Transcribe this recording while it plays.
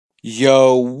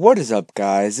Yo, what is up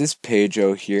guys? It's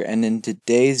Pedro here, and in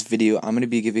today's video I'm going to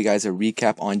be giving you guys a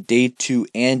recap on day 2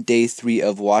 and day 3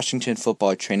 of Washington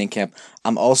football training camp.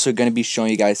 I'm also going to be showing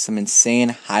you guys some insane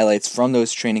highlights from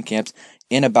those training camps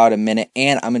in about a minute,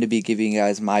 and I'm going to be giving you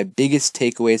guys my biggest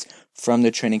takeaways from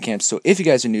the training camp. So if you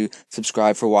guys are new,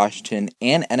 subscribe for Washington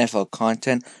and NFL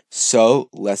content. So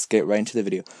let's get right into the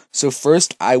video. So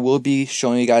first I will be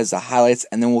showing you guys the highlights,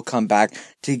 and then we'll come back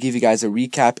to give you guys a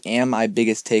recap and my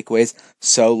biggest takeaways.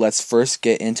 So let's first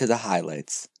get into the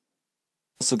highlights.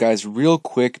 Also guys, real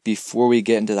quick before we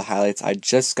get into the highlights, I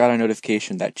just got a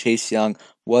notification that Chase Young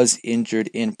was injured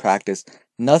in practice.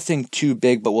 Nothing too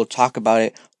big, but we'll talk about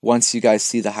it once you guys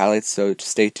see the highlights, so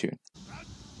stay tuned.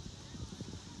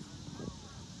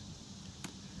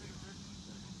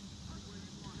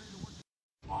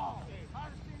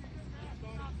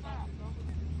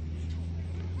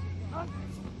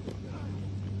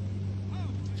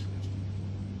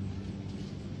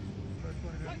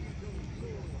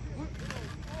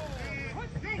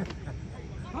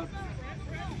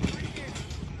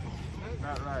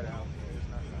 Not right, Al.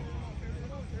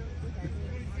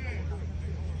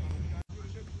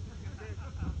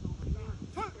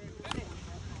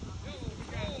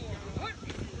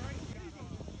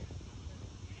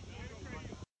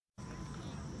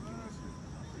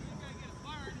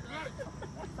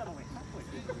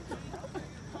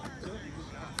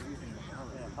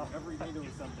 Every day there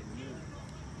was something new.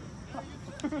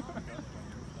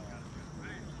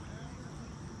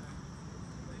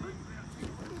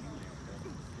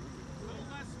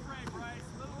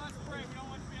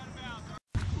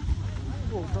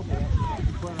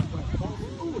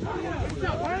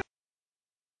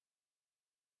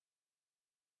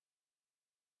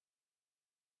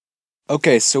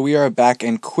 Okay, so we are back,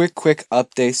 and quick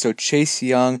update. So Chase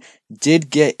Young did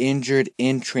get injured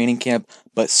in training camp,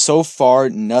 but so far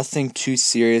nothing too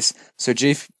serious. So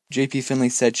JP Finley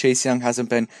said Chase Young hasn't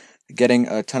been getting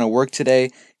a ton of work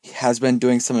today. He has been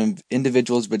doing some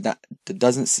individuals, but it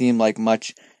doesn't seem like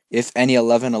much, if any,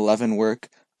 11-11 work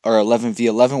or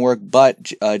 11v11 work. But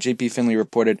JP Finley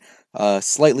reported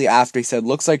slightly after, he said,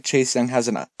 looks like Chase Young has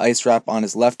an ice wrap on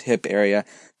his left hip area.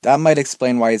 That might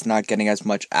explain why he's not getting as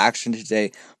much action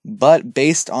today, but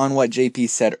based on what JP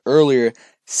said earlier,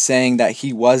 saying that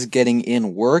he was getting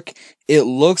in work, it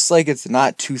looks like it's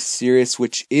not too serious,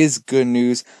 which is good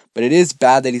news, but it is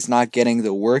bad that he's not getting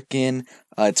the work in.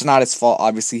 It's not his fault,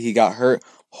 obviously he got hurt.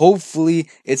 Hopefully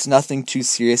it's nothing too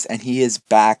serious and he is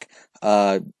back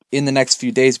in the next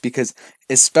few days, because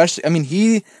especially, I mean,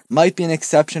 he might be an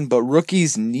exception, but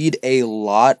rookies need a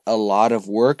lot of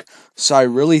work. So I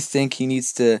really think he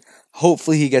needs to,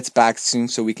 hopefully he gets back soon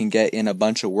so we can get in a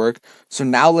bunch of work. So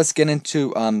now let's get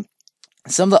into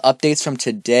some of the updates from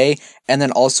today, and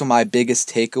then also my biggest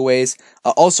takeaways.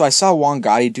 Also, I saw Juan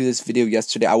Gotti do this video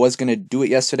yesterday. I was going to do it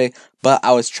yesterday, but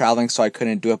I was traveling, so I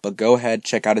couldn't do it. But go ahead,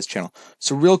 check out his channel.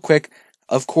 So real quick,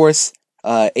 of course,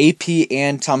 AP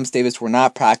and Thomas Davis were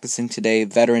not practicing today,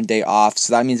 veteran day off,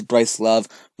 so that means Bryce Love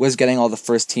was getting all the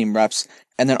first team reps.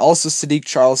 And then also Sadiq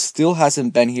Charles still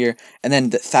hasn't been here, and then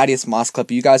the Thaddeus Moss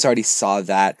clip, you guys already saw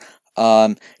that.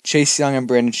 Chase Young and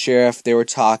Brandon Sheriff, they were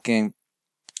talking,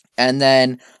 and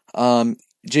then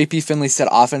JP Finley said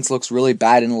offense looks really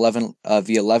bad in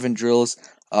 11v11 drills,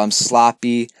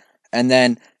 sloppy, and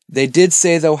then they did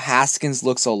say though Haskins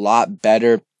looks a lot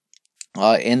better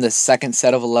in the second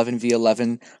set of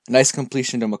 11v11, nice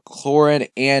completion to McLaurin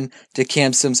and to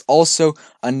Cam Sims. Also,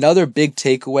 another big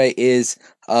takeaway is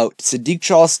Sadiq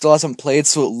Charles still hasn't played,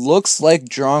 so it looks like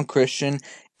Jerron Christian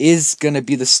is going to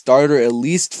be the starter, at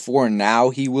least for now.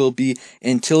 He will be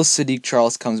until Sadiq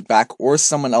Charles comes back or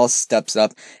someone else steps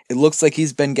up. It looks like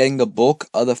he's been getting the bulk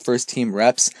of the first team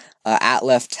reps at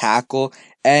left tackle.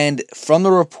 And from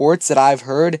the reports that I've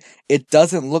heard, it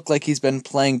doesn't look like he's been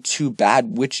playing too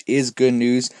bad, which is good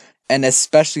news. And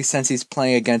especially since he's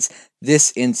playing against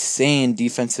this insane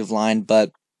defensive line.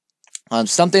 But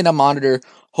something to monitor.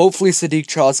 Hopefully Sadiq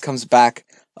Charles comes back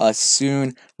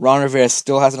soon. Ron Rivera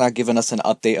still has not given us an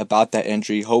update about that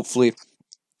injury. Hopefully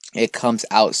it comes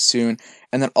out soon.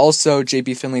 And then also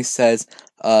JP Finley says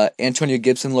Antonio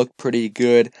Gibson looked pretty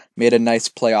good, made a nice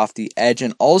play off the edge.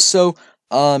 And also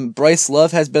Bryce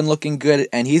Love has been looking good,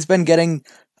 and he's been getting,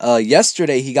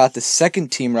 yesterday he got the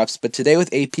second team reps, but today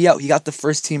with AP out, he got the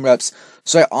first team reps.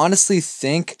 So I honestly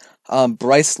think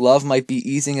Bryce Love might be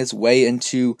easing his way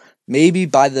into, maybe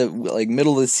by the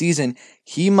middle of the season,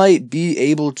 he might be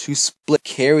able to split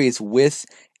carries with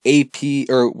AP,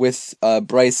 or with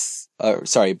Bryce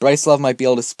Love might be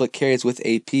able to split carries with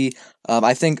AP.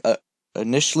 I think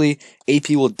initially AP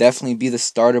will definitely be the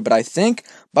starter, but I think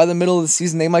by the middle of the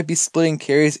season they might be splitting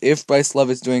carries if Bryce Love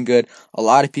is doing good. A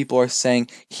lot of people are saying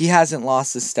he hasn't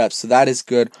lost his steps, so that is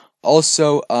good.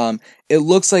 Also, it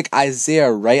looks like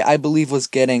Isaiah Wright, I believe, was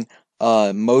getting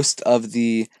most of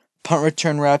the punt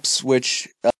return reps, which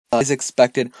is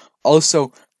expected.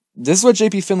 Also, this is what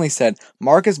JP Finley said.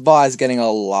 Marcus Baugh is getting a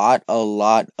lot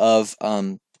of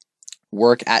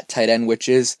work at tight end, which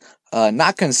is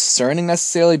not concerning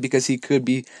necessarily because he could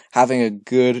be having a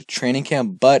good training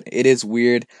camp, but it is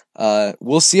weird.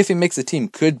 We'll see if he makes the team.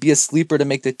 Could be a sleeper to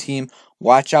make the team.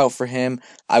 Watch out for him.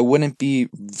 I wouldn't be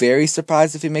very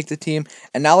surprised if he makes the team.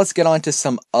 And now let's get on to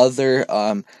some other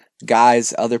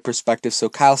guys, other perspectives. So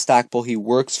Kyle Stackpole, he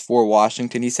works for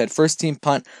Washington. He said first team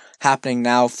punt happening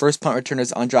now. First punt returner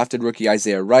is undrafted rookie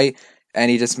Isaiah Wright, and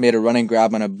he just made a running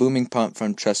grab on a booming punt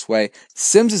from Tressway.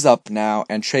 Sims is up now,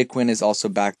 and Trey Quinn is also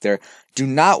back there. Do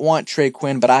not want Trey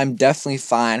Quinn, but I'm definitely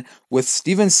fine with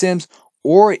Steven Sims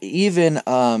or even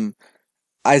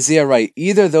Isaiah Wright.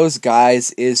 Either of those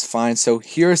guys is fine. So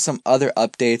here are some other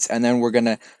updates, and then we're going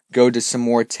to go to some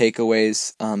more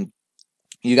takeaways.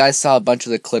 You guys saw a bunch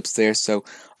of the clips there. So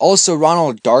also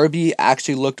Ronald Darby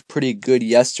actually looked pretty good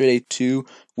yesterday too,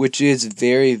 which is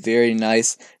very, very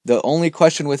nice. The only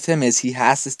question with him is he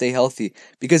has to stay healthy,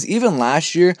 because even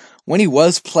last year when he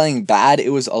was playing bad,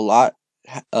 it was a lot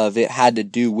of it had to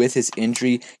do with his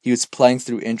injury. He was playing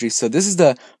through injury. So this is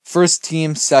the first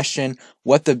team session.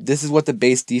 This is what the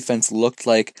base defense looked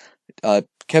like.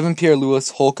 Kevin Pierre-Louis,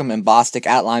 Holcomb, and Bostic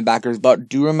at linebackers. But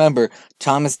do remember,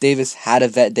 Thomas Davis had a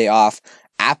vet day off.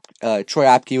 Troy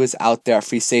Apke was out there at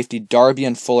free safety. Darby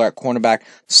and Fuller at cornerback.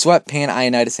 Sweat, Payne,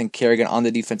 Ioannidis, and Kerrigan on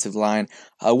the defensive line.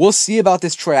 We'll see about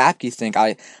this Troy Apke thing.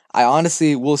 I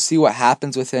honestly will see what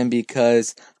happens with him,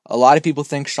 because a lot of people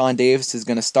think Sean Davis is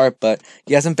going to start, but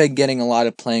he hasn't been getting a lot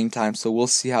of playing time. So we'll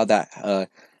see how that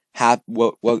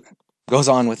what goes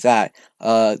on with that.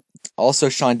 Also,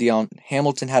 Sean Dion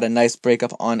Hamilton had a nice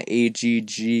breakup on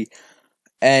AGG.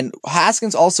 And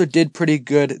Haskins also did pretty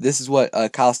good. This is what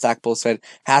Kyle Stackpole said.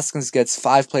 Haskins gets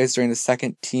 5 plays during the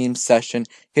second team session.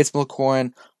 Hits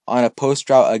McLaurin on a post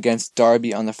route against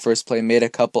Darby on the first play. Made a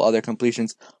couple other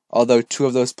completions, although 2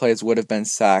 of those plays would have been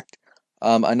sacked.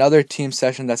 Another team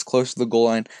session that's close to the goal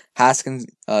line. Haskins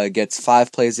gets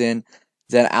 5 plays in.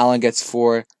 Then Allen gets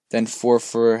 4. Then 4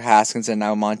 for Haskins, and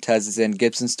now Montez is in.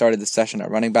 Gibson started the session at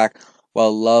running back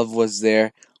while Love was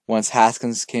there. Once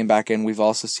Haskins came back in, we've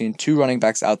also seen 2 running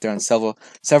backs out there on several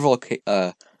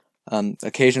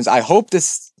occasions. I hope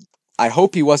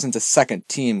he wasn't the second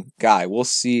team guy. We'll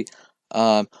see.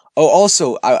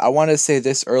 Also, I wanted to say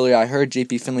this earlier. I heard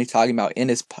JP Finley talking about in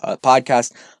his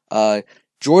podcast.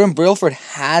 Jordan Brailford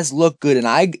has looked good, and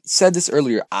I said this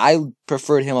earlier. I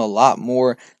preferred him a lot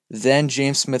more than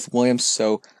James Smith-Williams,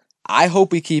 so I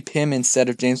hope we keep him instead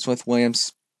of James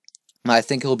Smith-Williams. I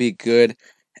think he'll be good.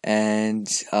 And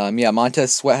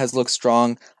Montez Sweat has looked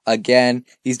strong again.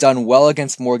 He's done well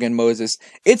against Morgan Moses.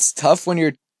 It's tough when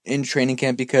you're in training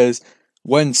camp, because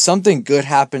when something good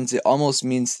happens, it almost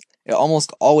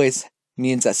always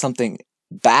means that something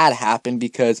bad happened,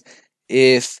 because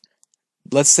if,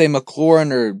 let's say,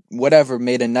 McLaurin or whatever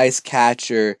made a nice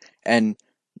catch and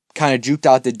kind of juked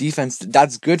out the defense,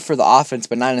 that's good for the offense,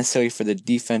 but not necessarily for the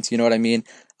defense. You know what I mean?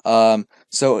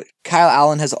 So Kyle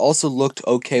Allen has also looked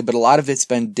okay, but a lot of it's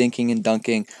been dinking and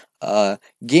dunking.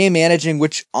 Game managing,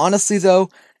 which honestly though,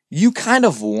 you kind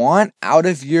of want out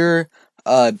of your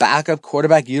backup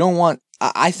quarterback. You don't want.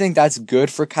 I think that's good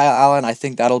for Kyle Allen. I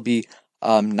think that'll be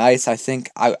nice. I think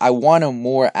I want him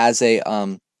more as a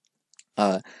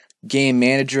game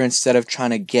manager instead of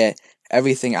trying to get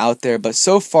everything out there. But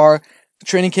so far,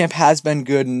 training camp has been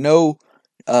good. No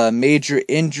major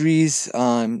injuries.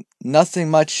 Nothing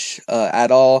much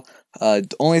at all.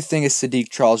 The only thing is Sadiq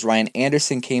Charles. Ryan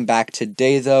Anderson came back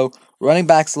today, though. Running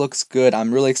backs looks good.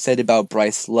 I'm really excited about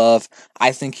Bryce Love.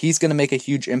 I think he's going to make a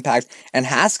huge impact. And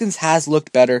Haskins has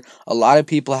looked better. A lot of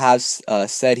people have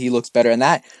said he looks better, and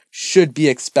that should be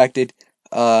expected.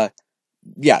 That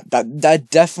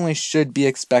definitely should be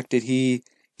expected.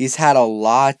 He's had a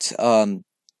lot.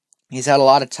 He's had a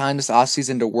lot of time this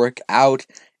offseason to work out,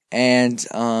 and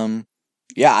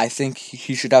I think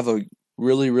he should have a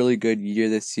really, really good year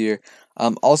this year.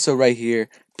 Also right here,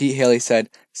 Pete Haley said,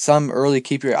 some early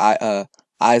keep your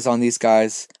eyes on these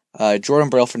guys, Jordan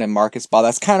Brailford and Marcus Baugh.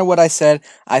 That's kind of what I said.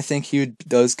 I think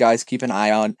those guys keep an eye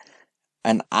out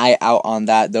on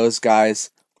that. Those guys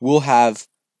will have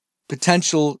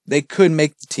potential. They could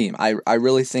make the team. I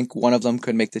really think one of them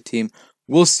could make the team.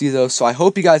 We'll see though. So I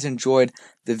hope you guys enjoyed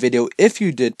the video. If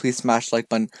you did, please smash the like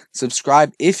button.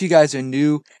 Subscribe if you guys are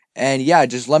new. And yeah,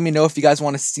 just let me know if you guys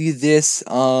want to see this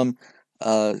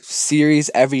series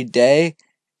every day.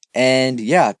 And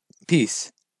yeah, peace.